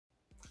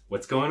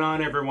What's going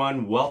on,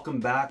 everyone? Welcome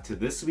back to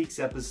this week's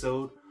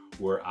episode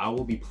where I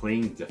will be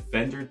playing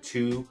Defender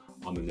 2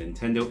 on the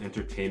Nintendo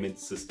Entertainment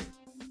System.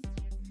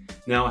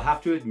 Now, I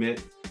have to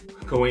admit,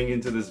 going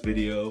into this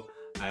video,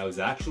 I was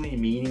actually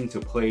meaning to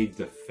play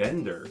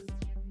Defender,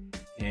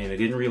 and I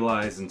didn't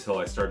realize until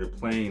I started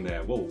playing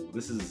that, whoa,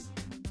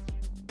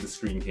 the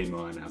screen came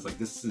on, and I was like,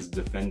 this is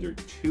Defender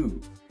 2.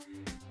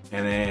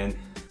 And then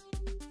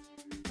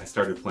I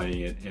started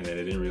playing it, and then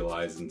I didn't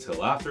realize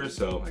until after,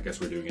 so I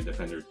guess we're doing a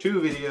Defender 2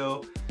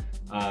 video.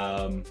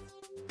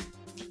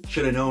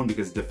 Should have known,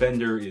 because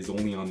Defender is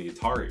only on the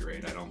Atari,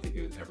 right? I don't think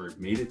it ever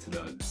made it to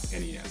the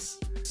NES.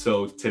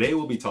 So today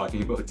we'll be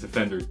talking about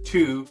Defender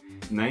 2,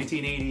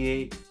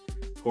 1988,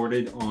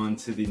 ported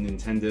onto the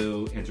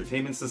Nintendo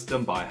Entertainment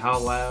System by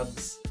HAL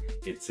Labs.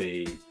 It's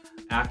a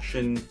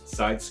action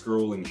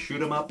side-scrolling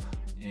shoot-'em-up,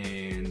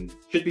 and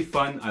should be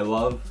fun. I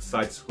love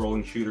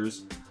side-scrolling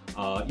shooters.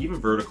 Even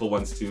vertical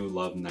ones too,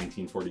 love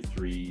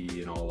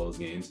 1943 and all those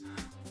games.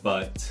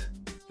 But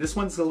this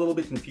one's a little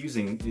bit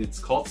confusing. It's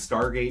called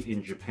Stargate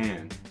in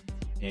Japan,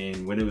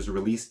 and when it was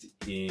released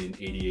in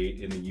 '88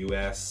 in the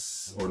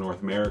US or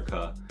North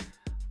America,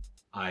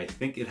 I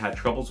think it had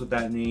troubles with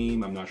that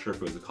name. I'm not sure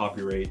if it was a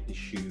copyright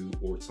issue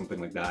or something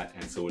like that,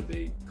 and so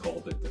they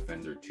called it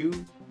Defender 2,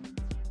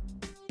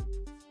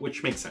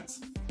 which makes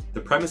sense. The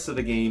premise of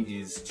the game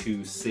is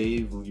to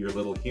save your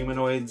little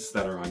humanoids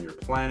that are on your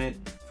planet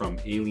from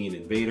alien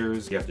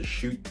invaders. You have to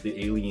shoot the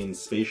alien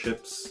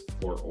spaceships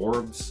or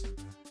orbs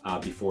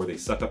before they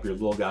suck up your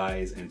little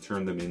guys and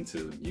turn them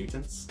into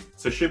mutants.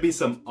 So it should be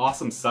some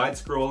awesome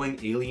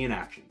side-scrolling alien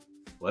action.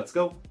 Let's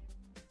go.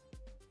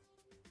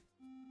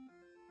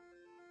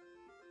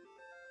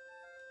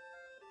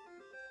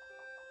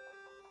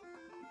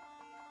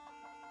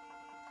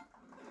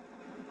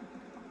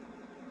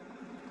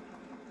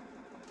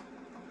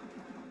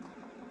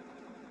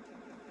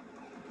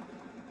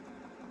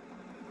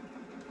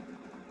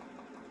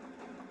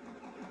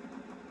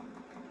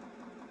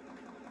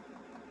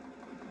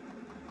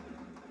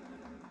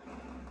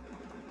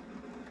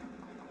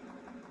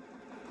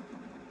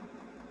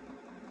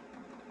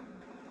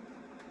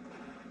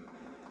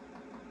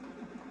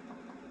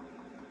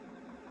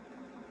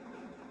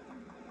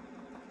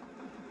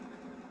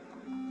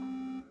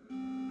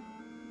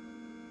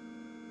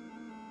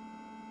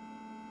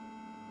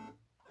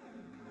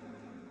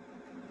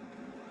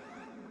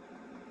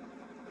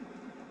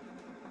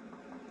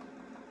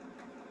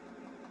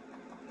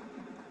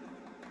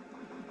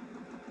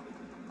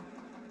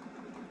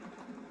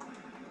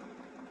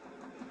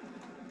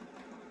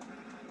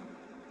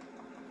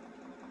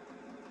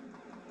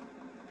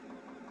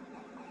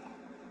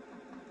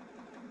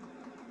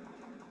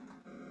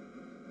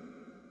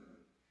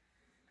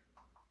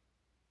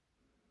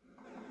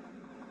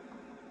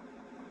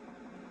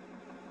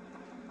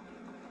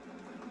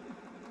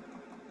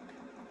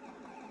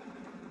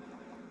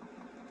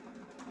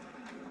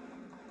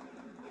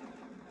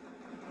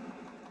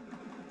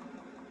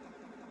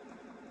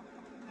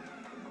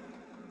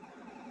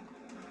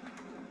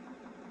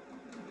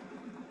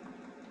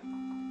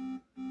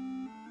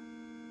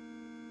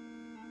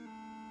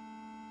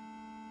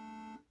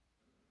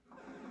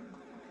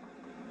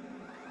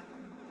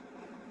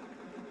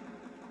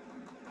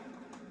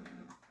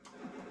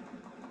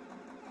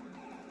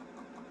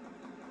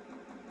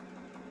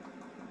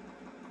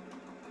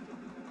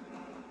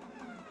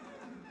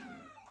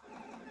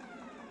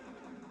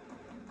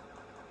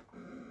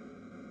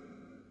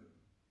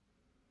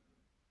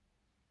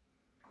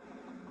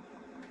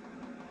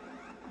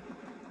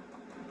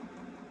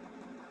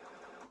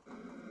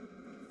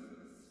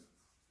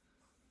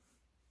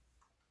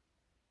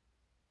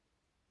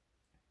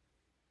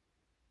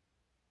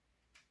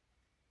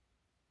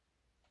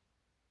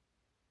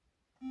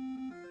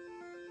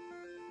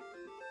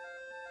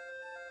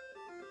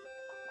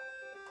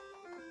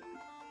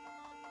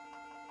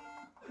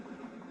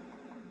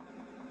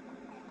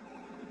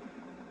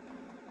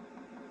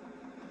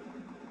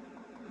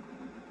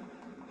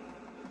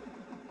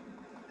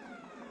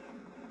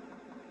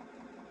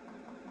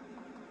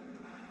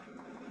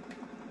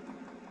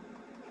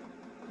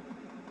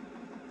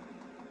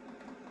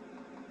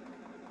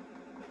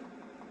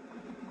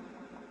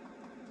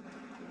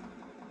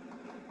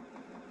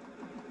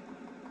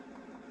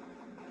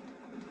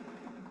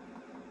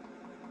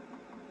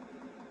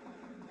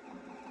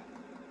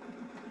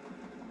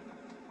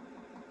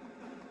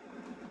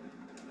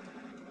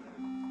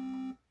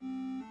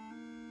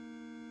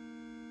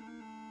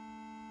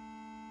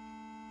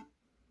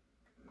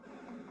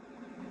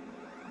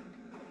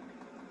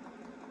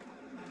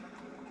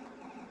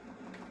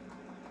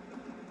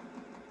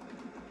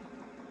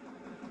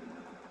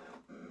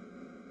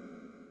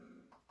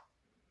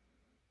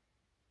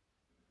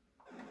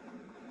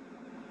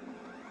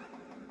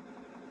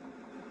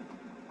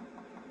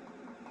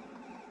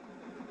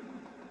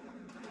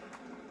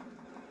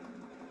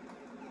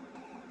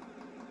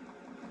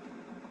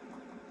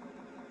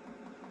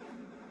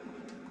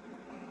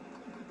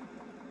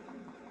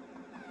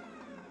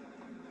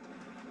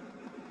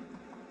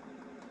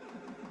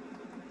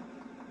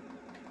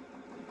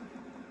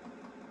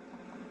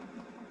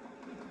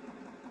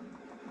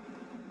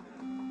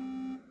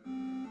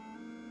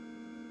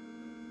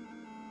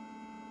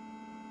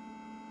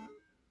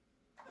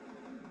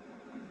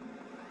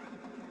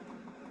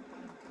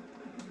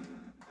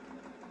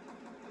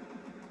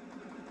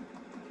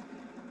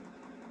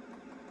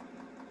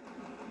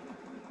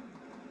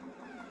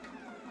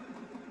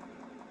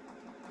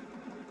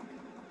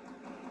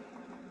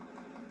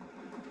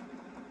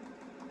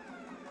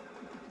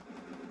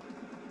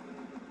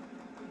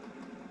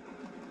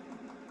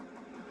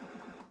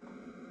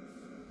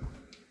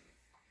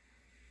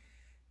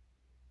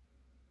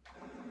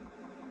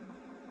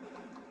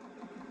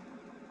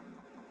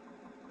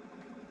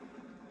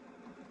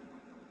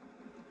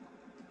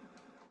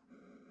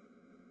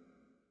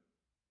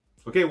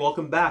 Okay,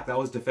 welcome back. That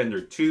was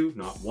Defender 2,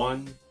 not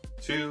 1,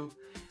 2,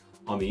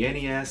 on the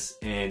NES,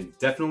 and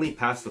definitely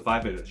passed the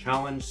 5-minute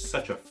challenge.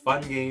 Such a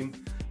fun game.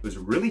 It was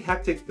really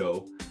hectic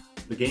though.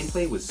 The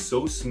gameplay was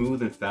so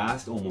smooth and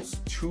fast,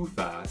 almost too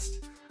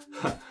fast.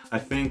 I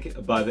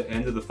think by the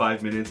end of the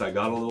 5 minutes, I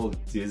got a little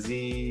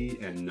dizzy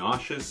and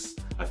nauseous.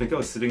 I think I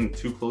was sitting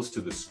too close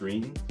to the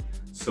screen.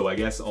 So I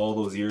guess all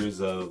those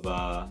years of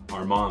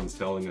our moms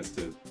telling us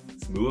to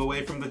move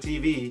away from the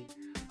TV,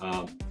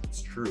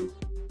 it's true.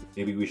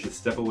 Maybe we should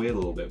step away a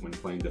little bit when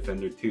playing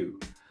Defender 2.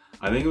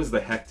 I think it was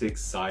the hectic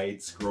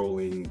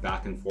side-scrolling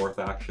back and forth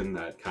action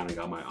that kind of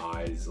got my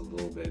eyes a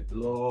little bit,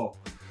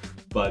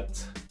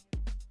 but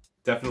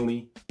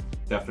definitely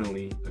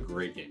a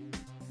great game.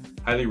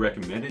 Highly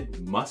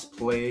recommended, must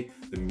play.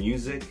 The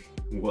music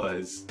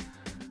was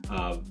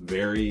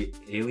very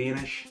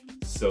alienish,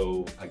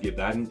 so I give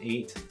that an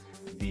 8.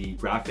 The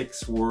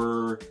graphics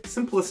were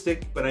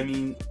simplistic, but I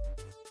mean,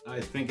 I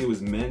think it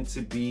was meant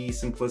to be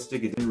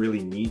simplistic. It didn't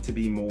really need to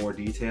be more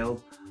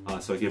detailed,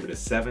 so I give it a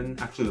 7.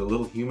 Actually, the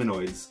little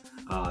humanoids,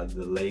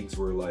 the legs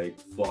were like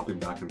flopping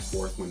back and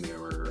forth when they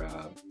were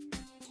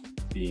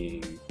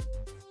being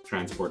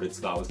transported,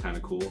 so that was kind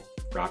of cool,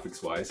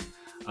 graphics-wise.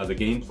 The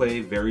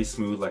gameplay, very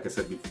smooth, like I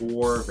said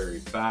before, very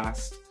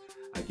fast.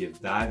 I give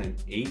that an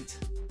 8.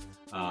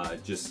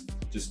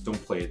 Just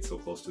don't play it so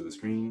close to the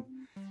screen.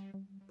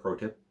 Pro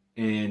tip.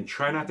 And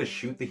try not to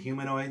shoot the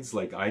humanoids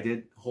like I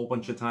did a whole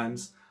bunch of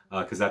times,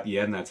 because at the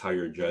end, that's how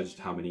you're judged,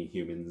 how many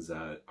humans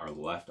are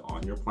left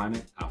on your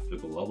planet after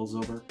the level's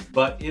over.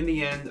 But in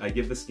the end, I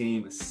give this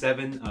game a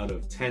 7 out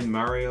of 10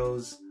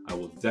 Marios. I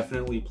will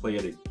definitely play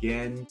it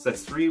again. So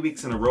that's 3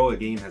 weeks in a row a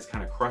game has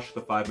kind of crushed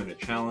the 5-minute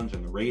challenge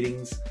and the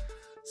ratings.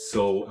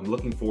 So I'm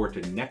looking forward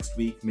to next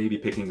week, maybe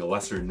picking a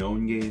lesser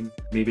known game.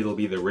 Maybe it'll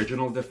be the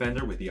original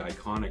Defender with the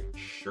iconic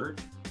shirt,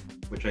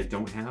 which I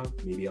don't have.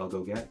 Maybe I'll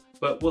go get,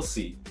 but we'll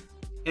see.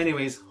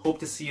 Anyways, hope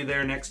to see you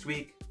there next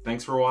week.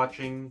 Thanks for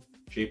watching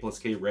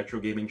J+K Retro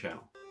Gaming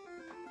Channel.